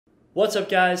What's up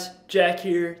guys, Jack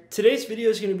here. Today's video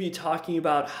is going to be talking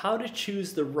about how to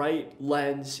choose the right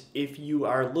lens if you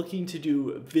are looking to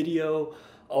do video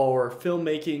or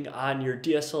filmmaking on your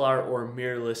DSLR or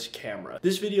mirrorless camera.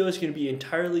 This video is going to be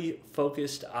entirely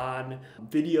focused on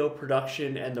video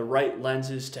production and the right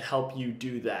lenses to help you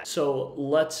do that. So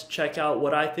let's check out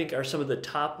what I think are some of the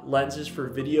top lenses for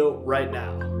video right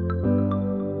now.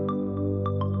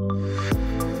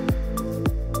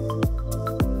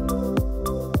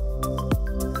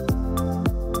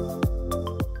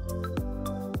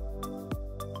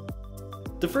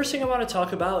 The first thing I want to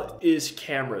talk about is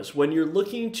cameras. When you're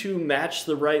looking to match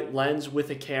the right lens with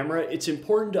a camera, it's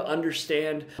important to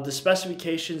understand the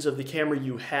specifications of the camera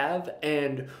you have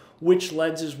and which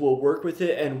lenses will work with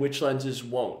it and which lenses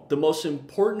won't. The most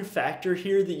important factor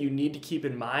here that you need to keep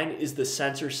in mind is the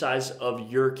sensor size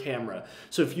of your camera.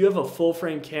 So if you have a full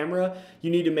frame camera, you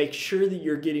need to make sure that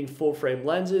you're getting full frame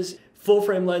lenses. Full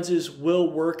frame lenses will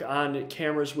work on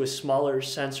cameras with smaller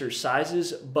sensor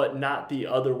sizes, but not the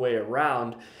other way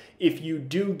around. If you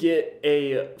do get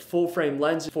a full frame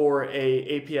lens for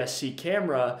a APS-C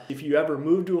camera, if you ever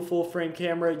move to a full frame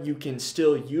camera, you can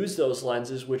still use those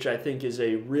lenses, which I think is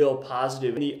a real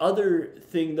positive. And the other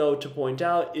thing though to point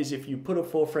out is if you put a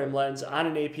full frame lens on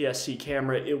an APS-C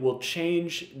camera, it will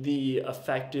change the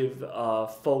effective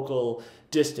focal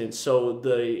distance. So an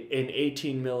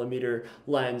 18mm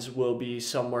lens will be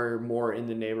somewhere more in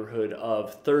the neighborhood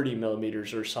of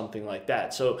 30mm or something like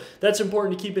that. So that's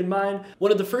important to keep in mind.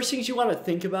 One of the first things you want to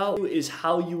think about is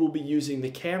how you will be using the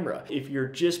camera. If you're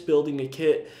just building a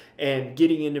kit and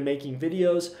getting into making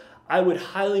videos, I would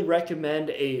highly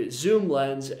recommend a zoom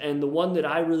lens, and the one that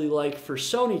I really like for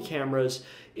Sony cameras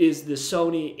is the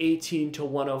Sony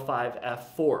A6300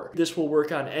 f4. This will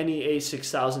work on any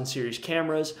A6000 series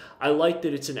cameras. I like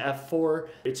that it's an f4.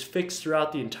 It's fixed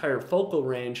throughout the entire focal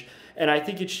range, and I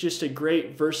think it's just a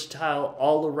great versatile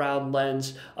all-around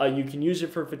lens. You can use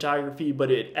it for photography, but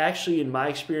it actually, in my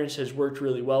experience, has worked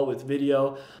really well with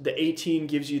video. The 18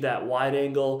 gives you that wide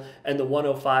angle, and the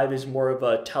 105 is more of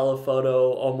a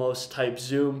telephoto almost type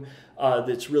zoom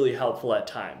that's really helpful at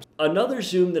times. Another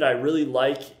zoom that I really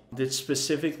like that's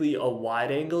specifically a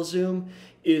wide angle zoom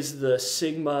is the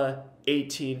Sigma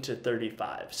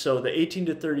 18-35. So the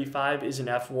 18-35 is an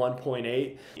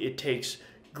f1.8. It takes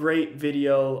great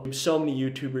video. So many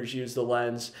YouTubers use the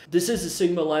lens. This is a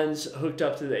Sigma lens hooked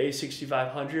up to the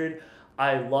A6500.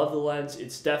 I love the lens.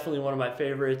 It's definitely one of my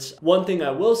favorites. One thing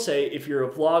I will say, if you're a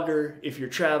vlogger, if you're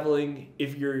traveling,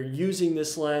 if you're using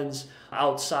this lens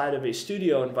outside of a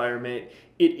studio environment,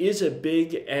 it is a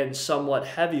big and somewhat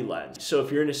heavy lens. So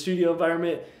if you're in a studio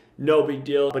environment, no big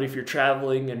deal. But if you're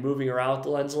traveling and moving around with the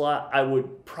lens a lot, I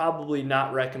would probably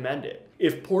not recommend it.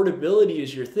 If portability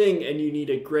is your thing and you need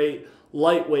a great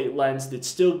lightweight lens that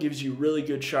still gives you really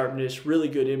good sharpness, really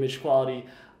good image quality,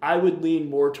 I would lean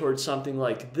more towards something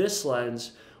like this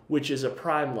lens, which is a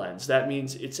prime lens. That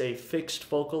means it's a fixed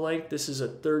focal length. This is a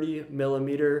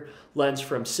 30mm lens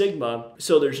from Sigma,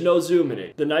 so there's no zoom in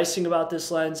it. The nice thing about this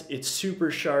lens, it's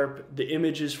super sharp. The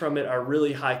images from it are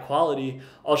really high quality.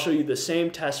 I'll show you the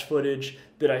same test footage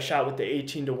that I shot with the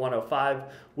 18-105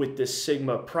 with this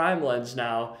Sigma prime lens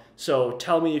now. So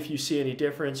tell me if you see any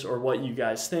difference or what you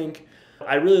guys think.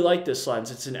 I really like this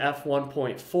lens. It's an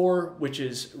f1.4, which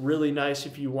is really nice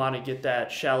if you want to get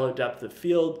that shallow depth of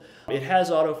field. It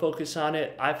has autofocus on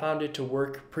it. I found it to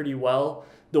work pretty well.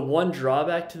 The one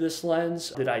drawback to this lens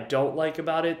that I don't like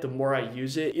about it, the more I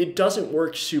use it, it doesn't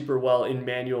work super well in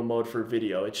manual mode for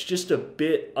video. It's just a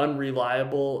bit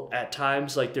unreliable at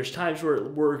times. Like there's times where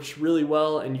it works really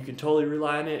well and you can totally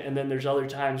rely on it, and then there's other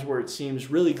times where it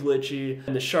seems really glitchy,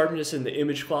 and the sharpness and the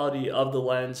image quality of the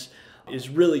lens is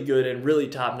really good and really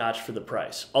top notch for the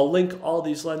price. I'll link all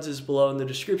these lenses below in the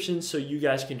description so you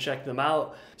guys can check them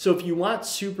out. So if you want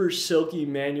super silky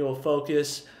manual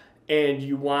focus and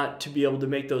you want to be able to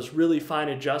make those really fine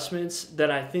adjustments, then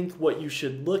I think what you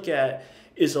should look at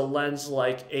is a lens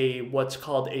like what's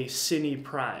called a Cine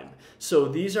Prime. So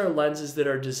these are lenses that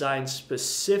are designed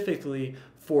specifically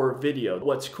for video.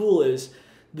 What's cool is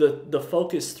the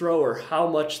focus throw, or how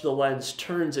much the lens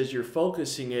turns as you're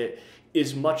focusing it,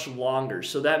 is much longer.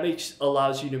 So that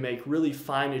allows you to make really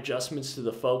fine adjustments to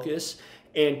the focus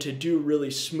and to do really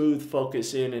smooth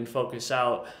focus in and focus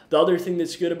out. The other thing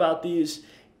that's good about these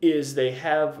is they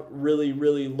have really,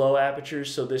 really low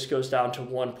apertures. So this goes down to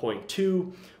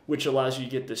 1.2, which allows you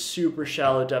to get the super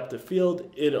shallow depth of field.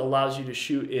 It allows you to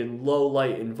shoot in low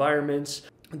light environments.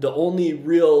 The only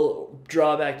real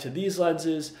drawback to these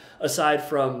lenses, aside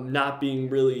from not being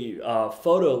really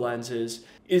photo lenses,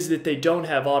 is that they don't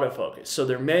have autofocus. So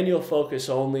they're manual focus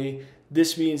only.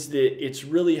 This means that it's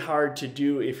really hard to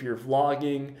do if you're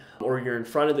vlogging or you're in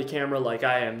front of the camera like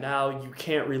I am now. You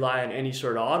can't rely on any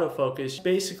sort of autofocus.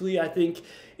 Basically, I think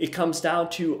it comes down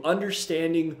to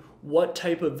understanding what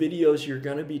type of videos you're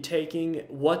going to be taking,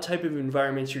 what type of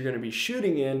environments you're going to be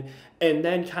shooting in, and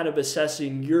then kind of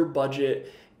assessing your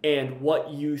budget and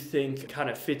what you think kind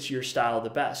of fits your style the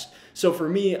best. So for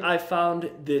me, I found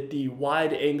that the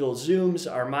wide angle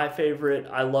zooms are my favorite.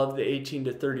 I love the 18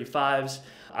 to 35s.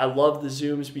 I love the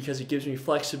zooms because it gives me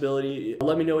flexibility.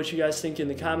 Let me know what you guys think in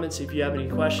the comments if you have any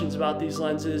questions about these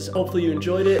lenses. Hopefully you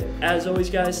enjoyed it. As always,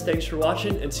 guys, thanks for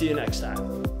watching and see you next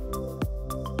time.